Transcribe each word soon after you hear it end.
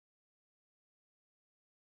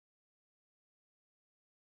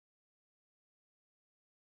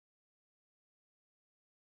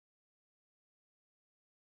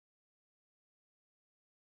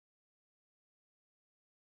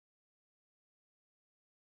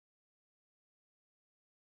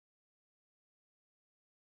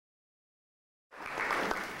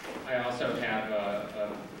I also have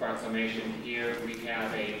a proclamation here. We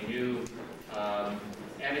have a new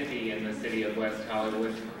entity in the city of West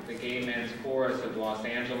Hollywood. The Gay Men's Chorus of Los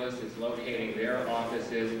Angeles is locating their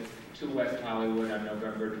offices to West Hollywood on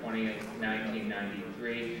November 20th,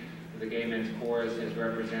 1993. The Gay Men's Chorus has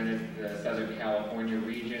represented the Southern California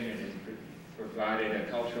region and has provided a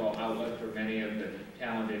cultural outlet for many of the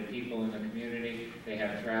talented people in the community. They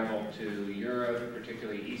have traveled to Europe,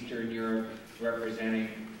 particularly Eastern Europe, representing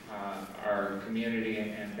our community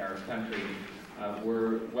and our country.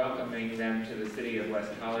 We're welcoming them to the city of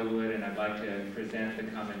West Hollywood, and I'd like to present the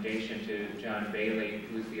commendation to John Bailey,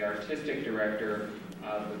 who's the artistic director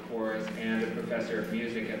of the chorus and a professor of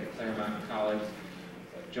music at the Claremont College.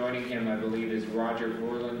 Joining him, I believe, is Roger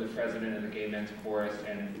Bourland, the president of the Gay Men's Chorus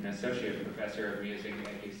and an associate professor of music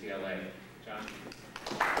at UCLA. John?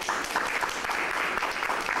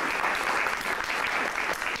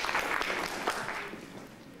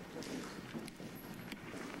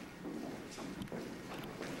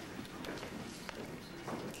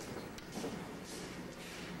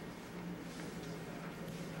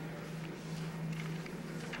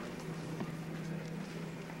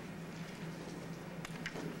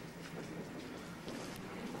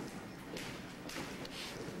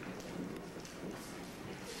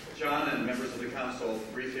 John and members of the council,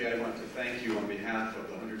 briefly I want to thank you on behalf of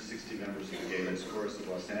the 160 members of the Gay Men's Chorus of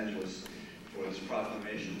Los Angeles for this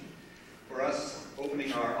proclamation. For us,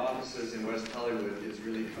 opening our offices in West Hollywood is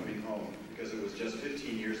really coming home, because it was just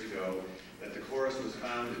 15 years ago that the chorus was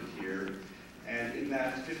founded here, and in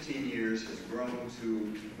that 15 years has grown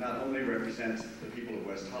to not only represent the people of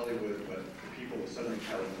West Hollywood, but the people of Southern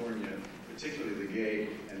California, particularly the gay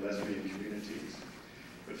and lesbian communities.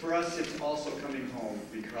 But for us, it's also coming home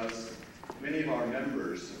because many of our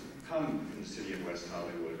members come from the city of West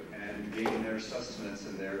Hollywood and gain their sustenance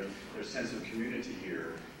and their sense of community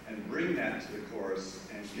here and bring that to the chorus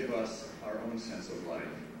and give us our own sense of life.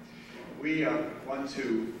 We want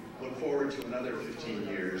to look forward to another 15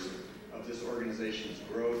 years of this organization's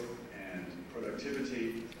growth and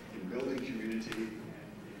productivity in building community and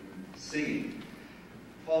in singing.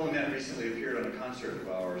 Paul Lynette recently appeared on a concert of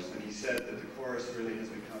ours, and he said that the chorus really has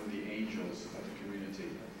become the angels of the community.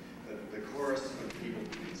 That the chorus of the people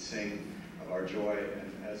who can sing of our joy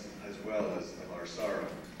and as well as of our sorrow.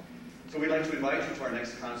 So we'd like to invite you to our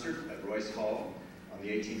next concert at Royce Hall on the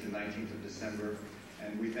 18th and 19th of December,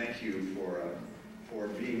 and we thank you for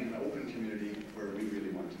being an open community where we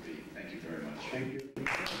really want to